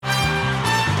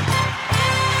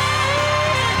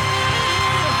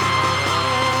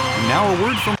now a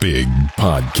word from Big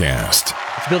Podcast.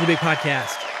 It's Build a Big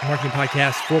Podcast, a marketing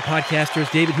podcast for podcasters.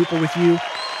 David Hooper with you.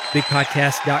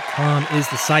 BigPodcast.com is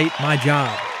the site. My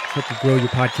job is to help you grow your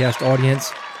podcast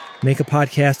audience, make a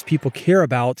podcast people care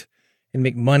about, and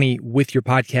make money with your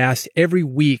podcast. Every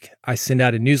week, I send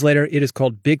out a newsletter. It is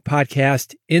called Big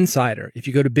Podcast Insider. If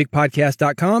you go to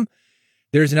BigPodcast.com,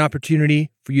 there's an opportunity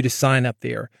for you to sign up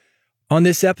there. On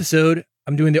this episode,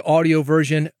 I'm doing the audio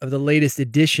version of the latest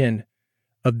edition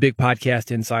of Big Podcast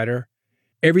Insider.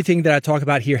 Everything that I talk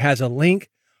about here has a link.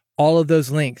 All of those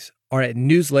links are at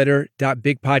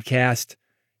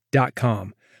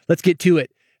newsletter.bigpodcast.com. Let's get to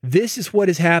it. This is what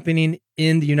is happening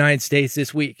in the United States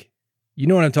this week. You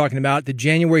know what I'm talking about, the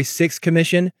January 6th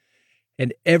Commission,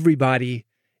 and everybody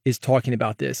is talking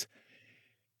about this.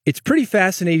 It's pretty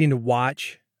fascinating to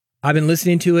watch. I've been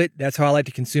listening to it. That's how I like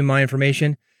to consume my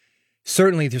information.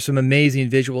 Certainly, there's some amazing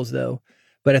visuals, though.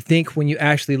 But I think when you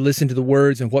actually listen to the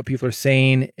words and what people are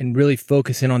saying and really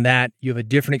focus in on that, you have a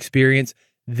different experience.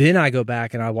 Then I go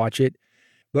back and I watch it.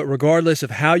 But regardless of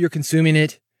how you're consuming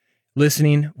it,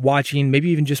 listening, watching, maybe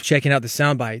even just checking out the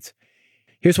sound bites,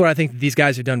 here's what I think these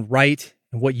guys have done right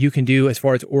and what you can do as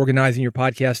far as organizing your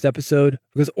podcast episode.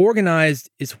 Because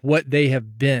organized is what they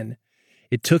have been.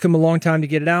 It took them a long time to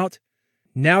get it out.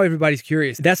 Now everybody's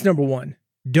curious. That's number one.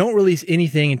 Don't release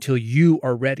anything until you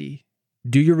are ready.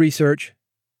 Do your research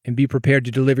and be prepared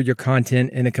to deliver your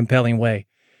content in a compelling way.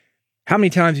 How many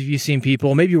times have you seen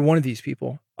people, maybe you're one of these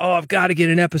people, oh, I've got to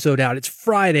get an episode out. It's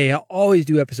Friday. I always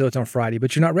do episodes on Friday,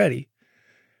 but you're not ready.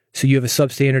 So you have a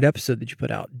substandard episode that you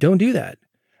put out. Don't do that.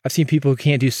 I've seen people who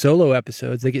can't do solo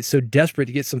episodes. They get so desperate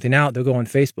to get something out, they'll go on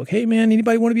Facebook. Hey, man,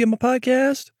 anybody want to be on my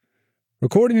podcast?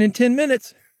 Recording in 10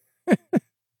 minutes.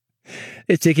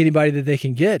 They take anybody that they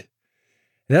can get.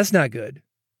 That's not good.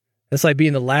 That's like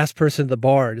being the last person at the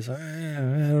bar. Just like, I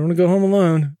don't want to go home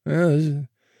alone.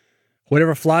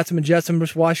 Whatever flotsam and jetsam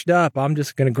was washed up, I'm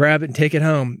just going to grab it and take it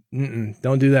home.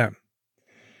 Don't do that.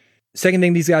 Second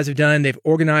thing these guys have done, they've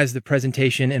organized the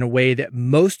presentation in a way that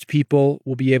most people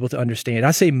will be able to understand.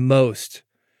 I say most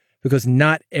because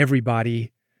not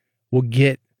everybody will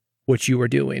get what you are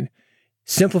doing.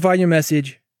 Simplify your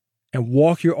message and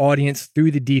walk your audience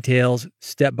through the details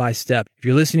step by step. If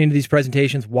you're listening to these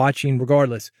presentations, watching,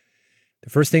 regardless, the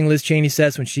first thing Liz Cheney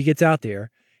says when she gets out there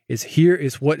is, here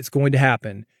is what is going to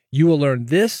happen. You will learn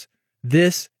this,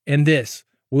 this, and this.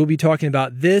 We'll be talking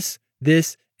about this,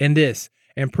 this, and this,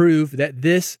 and prove that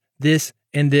this,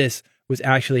 and this was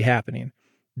actually happening.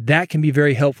 That can be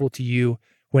very helpful to you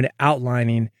when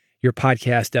outlining your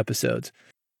podcast episodes.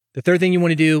 The third thing you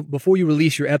want to do before you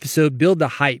release your episode, build the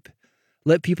hype.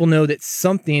 Let people know that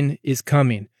something is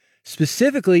coming.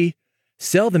 Specifically,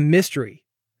 sell the mystery.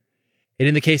 And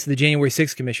in the case of the January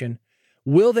 6th Commission,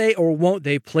 will they or won't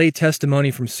they play testimony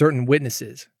from certain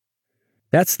witnesses?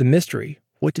 That's the mystery.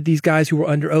 What did these guys who were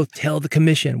under oath tell the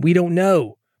commission? We don't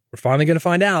know. We're finally going to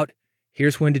find out.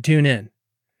 Here's when to tune in.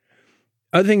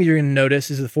 Other thing you're going to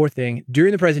notice is the fourth thing.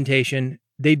 During the presentation,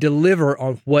 they deliver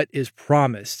on what is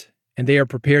promised, and they are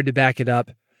prepared to back it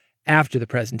up after the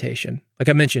presentation. Like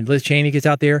I mentioned, Liz Cheney gets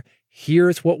out there.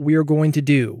 Here's what we are going to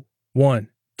do. 1,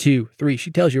 2, 3. She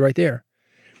tells you right there.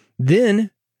 Then,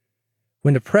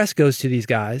 when the press goes to these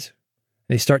guys,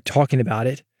 they start talking about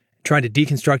it, trying to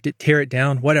deconstruct it, tear it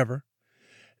down, whatever.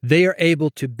 They are able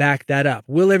to back that up.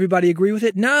 Will everybody agree with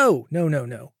it? No.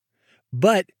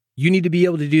 But you need to be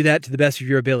able to do that to the best of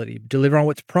your ability. Deliver on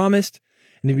what's promised,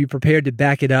 and then be prepared to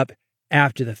back it up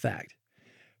after the fact.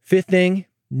 Fifth thing,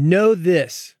 know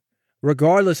this.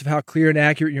 Regardless of how clear and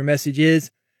accurate your message is,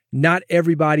 not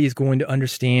everybody is going to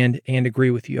understand and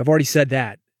agree with you. I've already said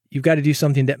that. You've got to do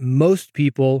something that most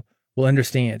people will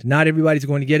understand. Not everybody's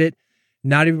going to get it.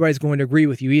 Not everybody's going to agree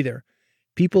with you either.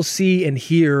 People see and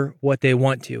hear what they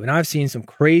want to. And I've seen some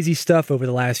crazy stuff over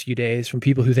the last few days from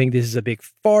people who think this is a big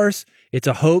farce. It's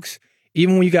a hoax.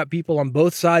 Even when you got people on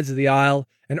both sides of the aisle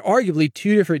and arguably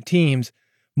two different teams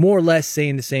more or less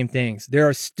saying the same things, there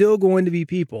are still going to be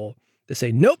people that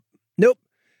say, nope,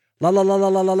 la, la, la, la,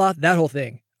 la, la, la, that whole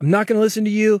thing. I'm not going to listen to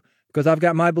you because I've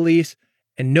got my beliefs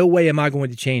and no way am I going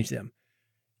to change them.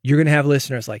 You're going to have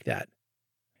listeners like that.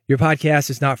 Your podcast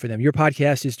is not for them. Your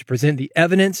podcast is to present the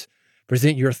evidence,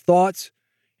 present your thoughts,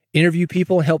 interview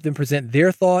people and help them present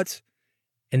their thoughts.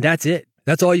 And that's it.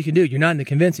 That's all you can do. You're not in the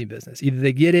convincing business. Either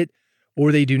they get it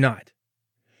or they do not.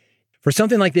 For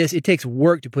something like this, it takes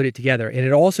work to put it together, and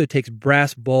it also takes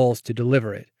brass balls to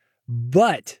deliver it.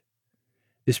 But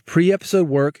this pre-episode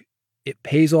work, it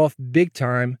pays off big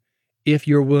time if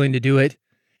you're willing to do it.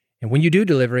 And when you do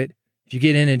deliver it, if you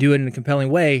get in and do it in a compelling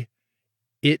way,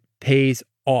 it pays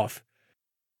off.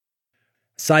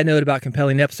 Side note about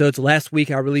compelling episodes. Last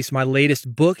week, I released my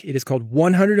latest book. It is called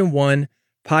 101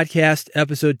 Podcast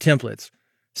Episode Templates.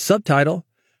 Subtitle,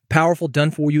 Powerful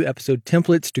Done-For-You Episode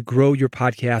Templates to Grow Your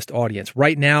Podcast Audience.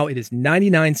 Right now, it is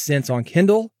 99 cents on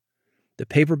Kindle. The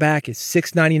paperback is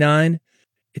 $6.99.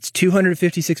 It's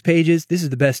 256 pages. This is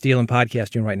the best deal in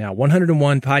podcasting right now.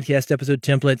 101 Podcast Episode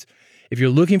Templates. If you're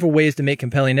looking for ways to make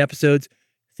compelling episodes,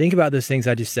 think about those things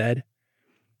I just said,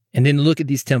 and then look at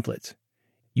these templates.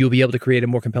 You'll be able to create a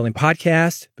more compelling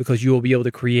podcast because you will be able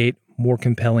to create more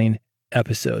compelling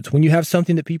episodes. When you have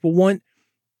something that people want,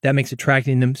 that makes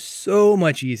attracting them so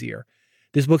much easier.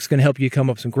 This book's going to help you come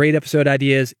up with some great episode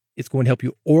ideas. It's going to help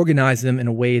you organize them in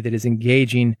a way that is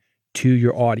engaging to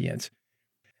your audience.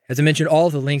 As I mentioned, all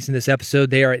of the links in this episode,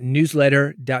 they are at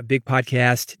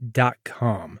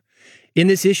newsletter.bigpodcast.com. In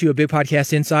this issue of Big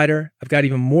Podcast Insider, I've got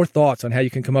even more thoughts on how you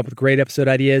can come up with great episode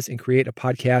ideas and create a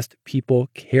podcast people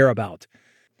care about.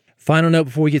 Final note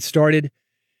before we get started.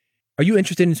 Are you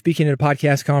interested in speaking at a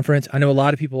podcast conference? I know a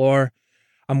lot of people are.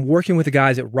 I'm working with the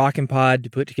guys at Rockin' Pod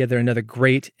to put together another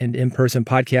great and in-person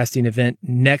podcasting event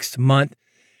next month.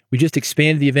 We just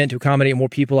expanded the event to accommodate more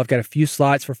people. I've got a few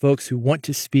slots for folks who want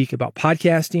to speak about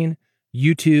podcasting,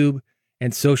 YouTube,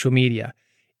 and social media.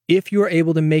 If you are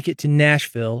able to make it to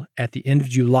Nashville at the end of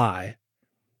July,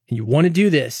 and you want to do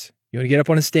this, you want to get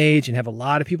up on a stage and have a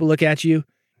lot of people look at you,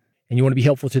 and you want to be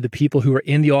helpful to the people who are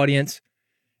in the audience,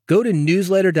 go to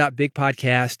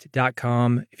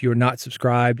newsletter.bigpodcast.com if you are not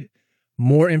subscribed.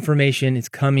 More information is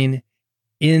coming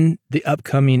in the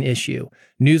upcoming issue.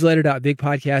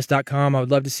 Newsletter.bigpodcast.com. I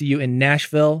would love to see you in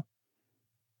Nashville.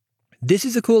 This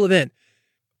is a cool event.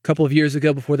 A couple of years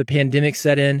ago, before the pandemic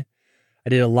set in, I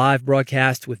did a live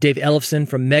broadcast with Dave Ellefson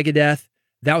from Megadeth.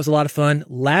 That was a lot of fun.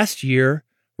 Last year,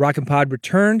 Rockin' Pod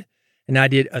returned, and I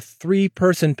did a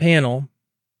 3-person panel.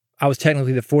 I was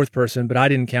technically the 4th person, but I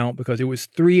didn't count because it was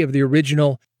 3 of the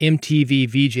original MTV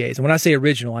VJs. And when I say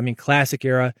original, I mean classic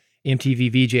era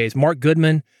MTV VJs. Mark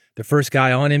Goodman, the first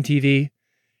guy on MTV,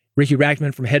 Ricky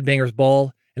Rackman from Headbangers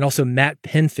Ball, and also Matt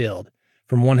Penfield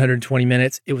from 120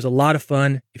 Minutes. It was a lot of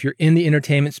fun. If you're in the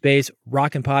entertainment space,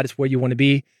 Rockin' Pod is where you want to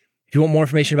be. If you want more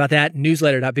information about that,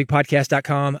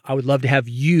 newsletter.bigpodcast.com. I would love to have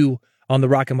you on the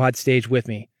Rockin' Pod stage with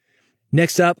me.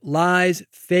 Next up, lies,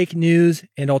 fake news,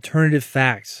 and alternative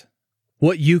facts.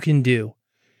 What you can do.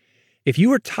 If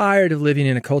you are tired of living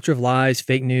in a culture of lies,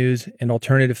 fake news, and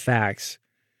alternative facts,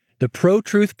 the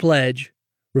Pro-Truth Pledge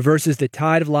reverses the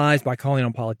tide of lies by calling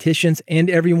on politicians and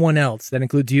everyone else, that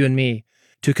includes you and me,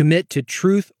 to commit to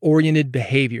truth-oriented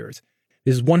behaviors.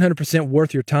 This is 100%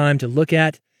 worth your time to look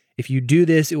at. If you do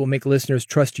this, it will make listeners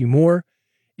trust you more.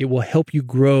 It will help you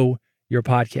grow your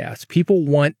podcast. People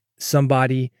want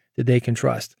somebody that they can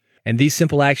trust. And these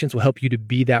simple actions will help you to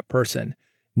be that person.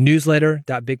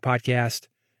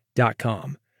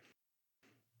 Newsletter.bigpodcast.com.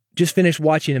 Just finished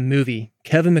watching a movie,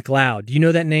 Kevin MacLeod. Do you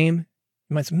know that name?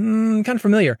 You might say, kind of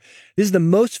familiar. This is the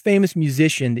most famous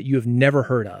musician that you have never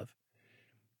heard of.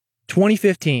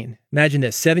 2015, imagine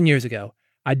this, 7 years ago,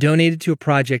 I donated to a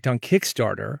project on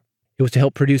Kickstarter. It was to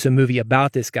help produce a movie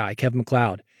about this guy, Kevin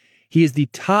MacLeod. He is the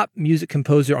top music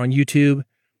composer on YouTube.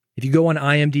 If you go on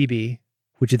IMDb,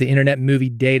 which is the Internet Movie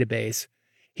Database,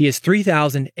 he has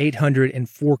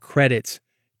 3,804 credits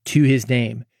to his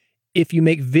name. If you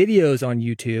make videos on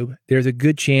YouTube, there's a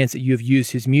good chance that you have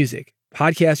used his music.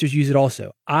 Podcasters use it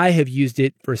also. I have used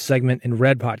it for a segment in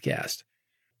Red Podcast.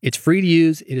 It's free to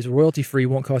use. It is royalty-free,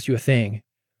 won't cost you a thing.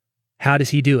 How does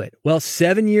he do it? Well,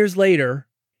 7 years later,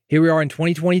 here we are in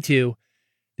 2022.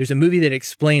 There's a movie that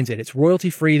explains it. It's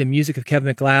royalty-free, the music of Kevin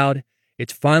MacLeod.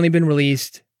 It's finally been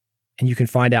released, and you can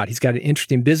find out. He's got an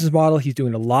interesting business model. He's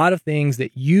doing a lot of things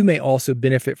that you may also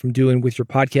benefit from doing with your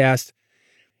podcast.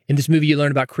 In this movie, you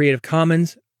learn about Creative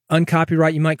Commons,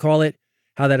 uncopyright, you might call it,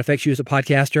 how that affects you as a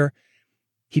podcaster.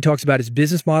 He talks about his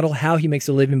business model, how he makes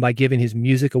a living by giving his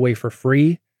music away for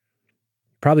free.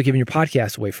 Probably giving your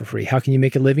podcast away for free. How can you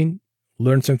make a living?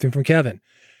 Learn something from Kevin.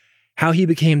 How he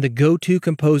became the go-to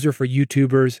composer for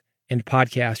YouTubers and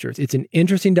podcasters. It's an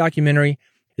interesting documentary.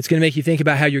 It's going to make you think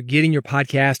about how you're getting your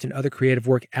podcast and other creative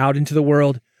work out into the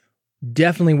world.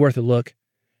 Definitely worth a look.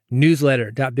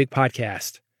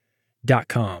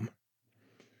 Newsletter.bigpodcast.com.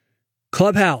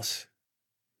 Clubhouse.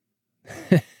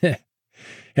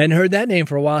 Hadn't heard that name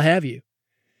for a while, have you?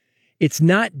 It's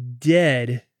not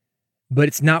dead, but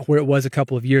it's not where it was a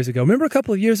couple of years ago. Remember a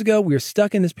couple of years ago, we were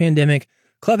stuck in this pandemic.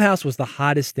 Clubhouse was the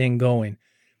hottest thing going.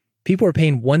 People were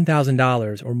paying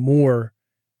 $1,000 or more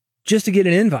just to get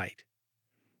an invite.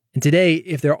 And today,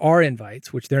 if there are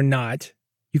invites, which they're not,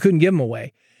 you couldn't give them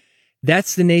away.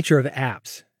 That's the nature of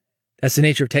apps. That's the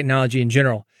nature of technology in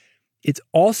general. it's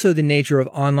also the nature of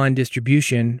online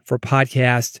distribution for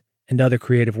podcasts and other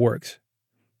creative works.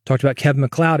 Talked about Kevin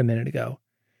MacLeod a minute ago.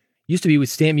 Used to be we'd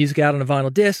stamp music out on a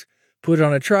vinyl disc, put it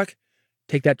on a truck,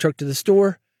 take that truck to the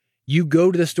store. You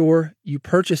go to the store, you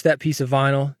purchase that piece of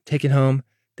vinyl, take it home.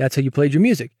 That's how you played your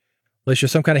music. Unless you're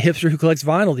some kind of hipster who collects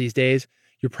vinyl these days,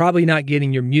 you're probably not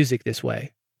getting your music this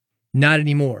way. Not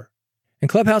anymore. And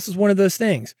Clubhouse is one of those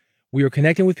things. We were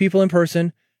connecting with people in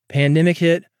person. Pandemic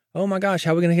hit. Oh my gosh,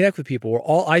 how are we going to connect with people? We're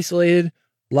all isolated.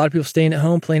 A lot of people staying at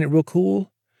home, playing it real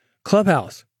cool.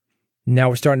 Clubhouse. Now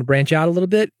we're starting to branch out a little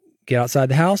bit, get outside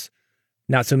the house.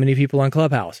 Not so many people on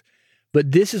Clubhouse.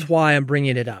 But this is why I'm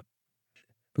bringing it up.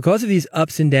 Because of these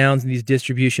ups and downs and these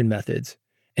distribution methods,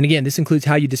 and again, this includes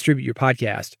how you distribute your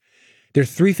podcast, there are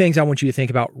three things I want you to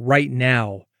think about right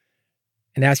now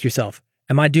and ask yourself,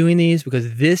 am I doing these?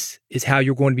 Because this is how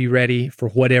you're going to be ready for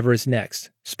whatever is next.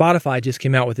 Spotify just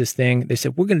came out with this thing. They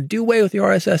said, we're going to do away with the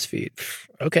RSS feed.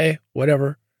 Okay,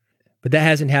 whatever. But that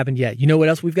hasn't happened yet. You know what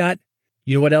else we've got?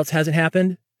 You know what else hasn't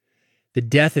happened? The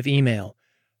death of email.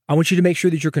 I want you to make sure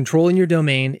that you're controlling your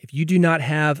domain. If you do not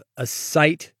have a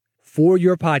site for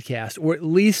your podcast, or at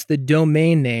least the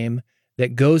domain name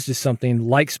that goes to something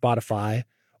like Spotify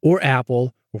or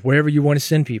Apple or wherever you want to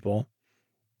send people,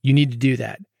 you need to do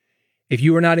that. If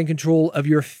you are not in control of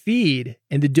your feed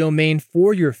and the domain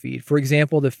for your feed, for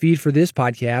example, the feed for this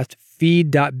podcast,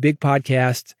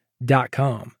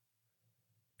 feed.bigpodcast.com.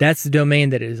 That's the domain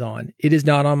that it is on. It is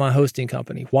not on my hosting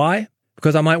company. Why?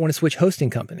 Because I might want to switch hosting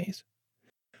companies.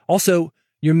 Also,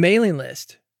 your mailing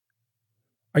list.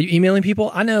 Are you emailing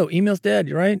people? I know, email's dead,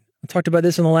 right? I talked about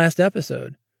this in the last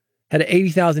episode. Had an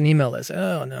 80,000 email list.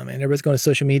 Oh, no, man, everybody's going to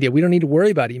social media. We don't need to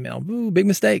worry about email. Ooh, big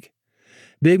mistake.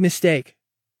 Big mistake.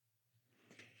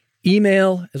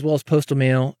 Email, as well as postal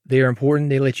mail, they are important.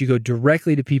 They let you go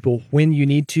directly to people when you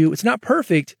need to. It's not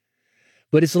perfect,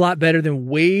 but it's a lot better than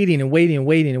waiting for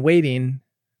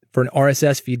an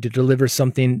RSS feed to deliver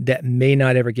something that may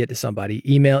not ever get to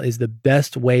somebody. Email is the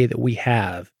best way that we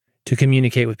have to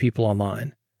communicate with people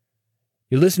online.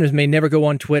 Your listeners may never go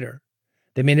on Twitter.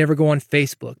 They may never go on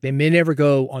Facebook. They may never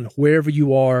go on wherever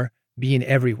you are, being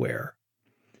everywhere.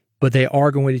 But they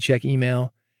are going to check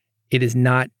email. It is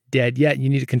not dead yet. You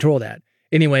need to control that.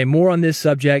 Anyway, more on this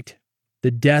subject,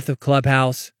 the death of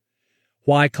Clubhouse,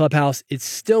 why Clubhouse is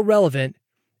still relevant,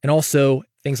 and also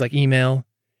things like email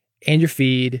and your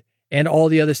feed and all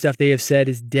the other stuff they have said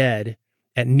is dead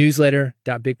at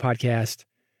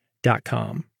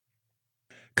newsletter.bigpodcast.com.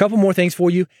 Couple more things for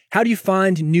you. How do you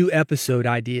find new episode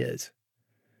ideas?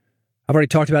 I've already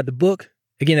talked about the book.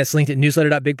 Again, that's linked at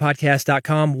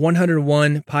newsletter.bigpodcast.com.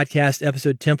 101 podcast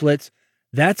episode templates.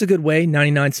 That's a good way,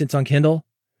 99 cents on Kindle.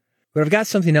 But I've got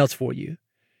something else for you.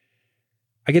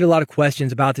 I get a lot of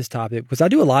questions about this topic because I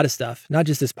do a lot of stuff, not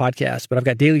just this podcast, but I've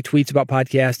got daily tweets about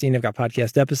podcasting. I've got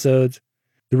podcast episodes,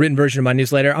 the written version of my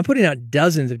newsletter. I'm putting out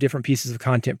dozens of different pieces of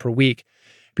content per week.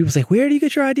 People say, where do you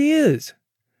get your ideas?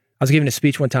 I was giving a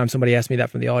speech one time. Somebody asked me that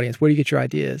from the audience. Where do you get your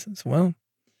ideas? I said, well,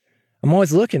 I'm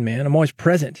always looking, man. I'm always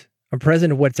present. I'm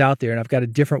present of what's out there, and I've got a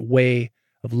different way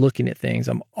of looking at things.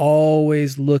 I'm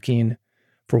always looking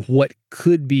for what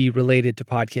could be related to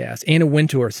podcasts. Anna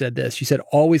Wintour said this. She said,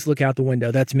 always look out the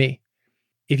window. That's me.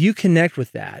 If you connect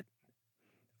with that,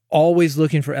 always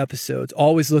looking for episodes,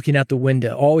 always looking out the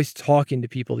window, always talking to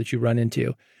people that you run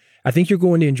into, I think you're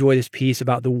going to enjoy this piece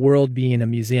about the world being a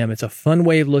museum. It's a fun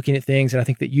way of looking at things. And I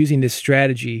think that using this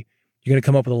strategy, you're going to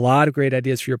come up with a lot of great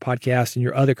ideas for your podcast and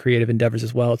your other creative endeavors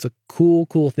as well. It's a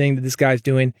cool thing that this guy's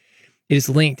doing. It is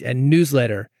linked at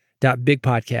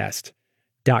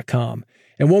newsletter.bigpodcast.com.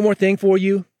 And one more thing for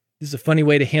you. This is a funny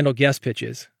way to handle guest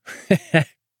pitches. This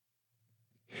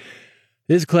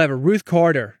is clever. Ruth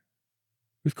Carter.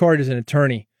 Ruth Carter is an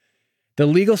attorney. The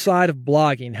Legal Side of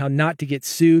Blogging, How Not to Get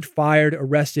Sued, Fired,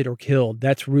 Arrested, or Killed.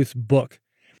 That's Ruth's book.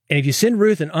 And if you send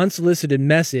Ruth an unsolicited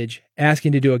message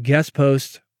asking to do a guest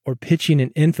post or pitching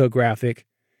an infographic,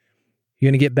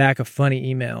 you're going to get back a funny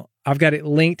email. I've got it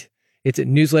linked. It's at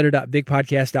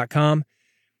newsletter.bigpodcast.com.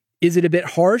 Is it a bit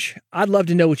harsh? I'd love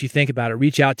to know what you think about it.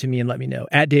 Reach out to me and let me know.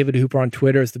 At David Hooper on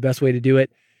Twitter is the best way to do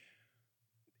it.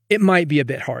 It might be a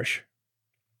bit harsh.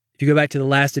 If you go back to the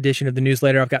last edition of the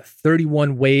newsletter, I've got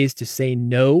 31 ways to say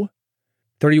no.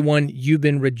 31 you've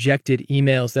been rejected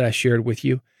emails that I shared with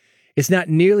you. It's not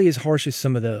nearly as harsh as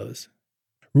some of those.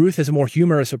 Ruth has a more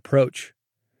humorous approach.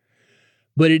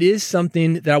 But it is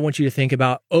something that I want you to think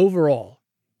about overall,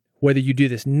 whether you do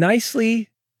this nicely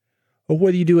or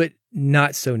whether you do it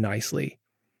not so nicely.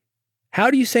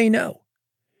 How do you say no?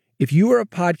 If you are a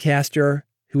podcaster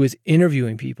who is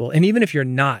interviewing people, and even if you're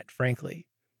not, frankly,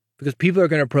 because people are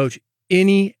going to approach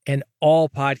any and all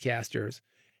podcasters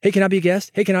Hey, can I be a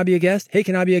guest? Hey, can I be a guest? Hey,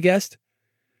 can I be a guest?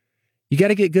 You got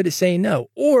to get good at saying no,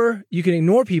 or you can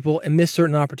ignore people and miss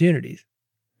certain opportunities.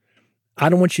 I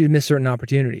don't want you to miss certain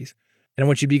opportunities. And I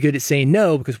want you to be good at saying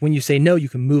no, because when you say no, you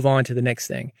can move on to the next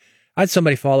thing. I had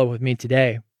somebody follow up with me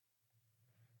today.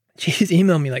 She's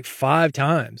emailed me like 5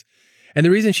 times. And the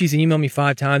reason she's emailed me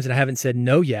 5 times and I haven't said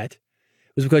no yet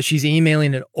was because she's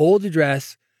emailing an old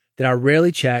address that I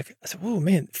rarely check. I said, oh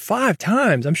man, 5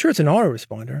 times. I'm sure it's an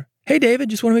autoresponder. Hey, David,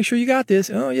 just want to make sure you got this.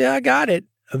 Oh yeah, I got it.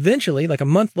 Eventually, like a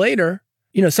month later,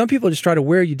 some people just try to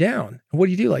wear you down. And what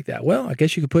do you do like that? Well, I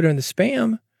guess you could put her in the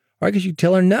spam, or I guess you could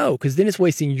tell her no, because then it's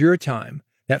wasting your time.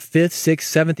 That 5th, 6th,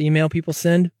 7th email people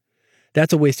send,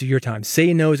 that's a waste of your time.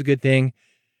 Saying no is a good thing.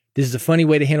 This is a funny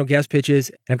way to handle guest pitches.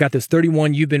 And I've got those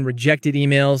 31 you've been rejected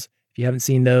emails. If you haven't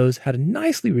seen those, how to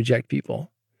nicely reject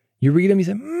people. You read them, you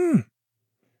say, I'm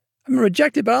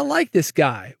rejected, but I like this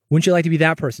guy. Wouldn't you like to be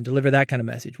that person, deliver that kind of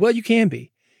message? Well, you can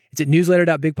be. It's at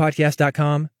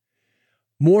newsletter.bigpodcast.com.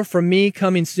 More from me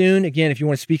coming soon. Again, if you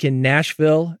want to speak in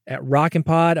Nashville at Rockin'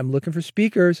 Pod, I'm looking for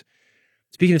speakers.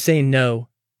 Speaking of saying no,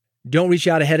 don't reach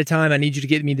out ahead of time. I need you to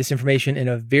get me this information in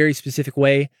a very specific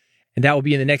way. And that will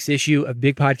be in the next issue of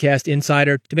Big Podcast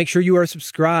Insider to make sure you are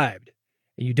subscribed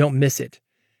and you don't miss it.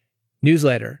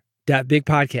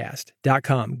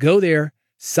 Newsletter.bigpodcast.com. Go there,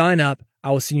 sign up.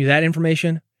 I will send you that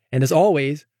information. And as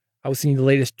always, I will send you the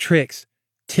latest tricks,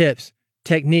 tips,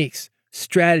 techniques,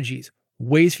 strategies,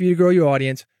 ways for you to grow your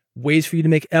audience, ways for you to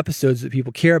make episodes that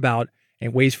people care about,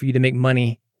 and ways for you to make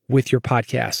money with your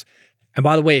podcast. And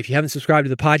by the way, if you haven't subscribed to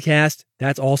the podcast,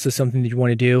 that's also something that you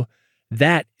want to do.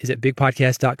 That is at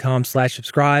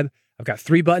bigpodcast.com/subscribe. I've got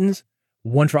 3 buttons,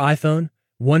 one for iPhone,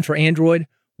 one for Android,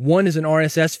 one is an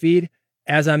RSS feed,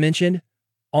 as I mentioned,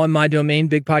 on my domain,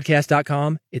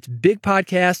 bigpodcast.com. It's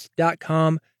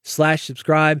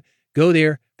bigpodcast.com/subscribe. Go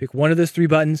there, pick one of those 3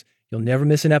 buttons. You'll never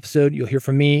miss an episode. You'll hear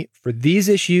from me for these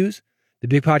issues, the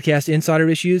Big Podcast Insider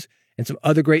issues, and some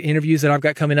other great interviews that I've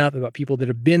got coming up about people that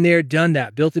have been there, done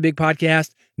that, built a big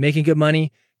podcast, making good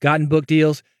money, gotten book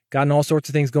deals, gotten all sorts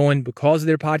of things going because of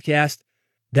their podcast.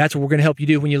 That's what we're going to help you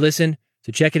do when you listen.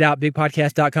 So check it out,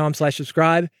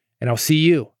 bigpodcast.com/subscribe, and I'll see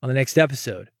you on the next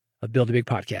episode of Build a Big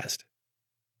Podcast.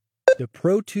 The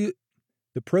Pro Truth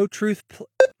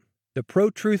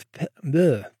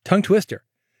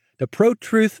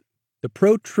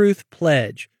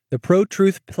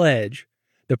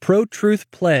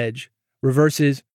Pledge reverses